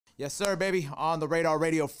Yes, sir, baby. On the Radar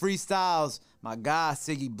Radio Freestyles. My guy,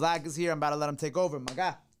 Ciggy Blacc is here. I'm about to let him take over. My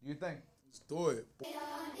guy, do you think? Let's do it.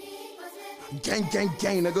 Gang, gang,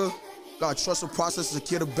 gang, nigga. Gotta trust the process as a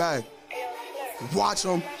kid of bag. Watch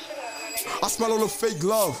him. I smell all the fake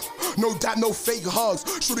love. No dap, no fake hugs.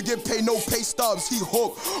 Shooter get paid, no pay stubs. He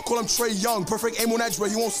hooked. Call him Trey Young. Perfect aim on that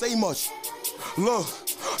dread. He won't say much. Look.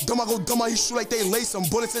 Dumb, I go dumb, he shoot like they lace him.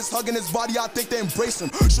 Bullets is hugging his body, I think they embrace him.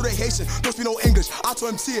 Shoot they Haitian, don't speak no English. I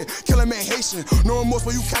told him tear, kill him in Haitian. No remorse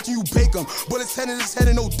when you catch him, you bake him. Bullets head in his head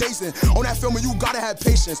and no dacing. On that film, you gotta have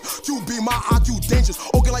patience. QB, my IQ dangerous.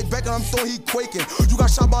 Okay, like Beckham, I'm throwing, he quaking. You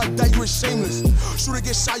got shot by that, you is shameless. Shooter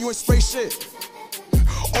get shot, you ain't spray shit.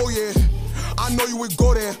 Oh yeah. I know you would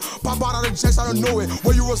go there. Pop out of the jets out of nowhere.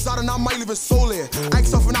 Where you reside and I might leave a soul there.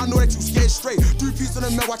 Act tough and I know that you scared straight. 3 pieces in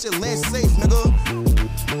the mail, watch it land safe,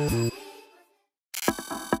 nigga.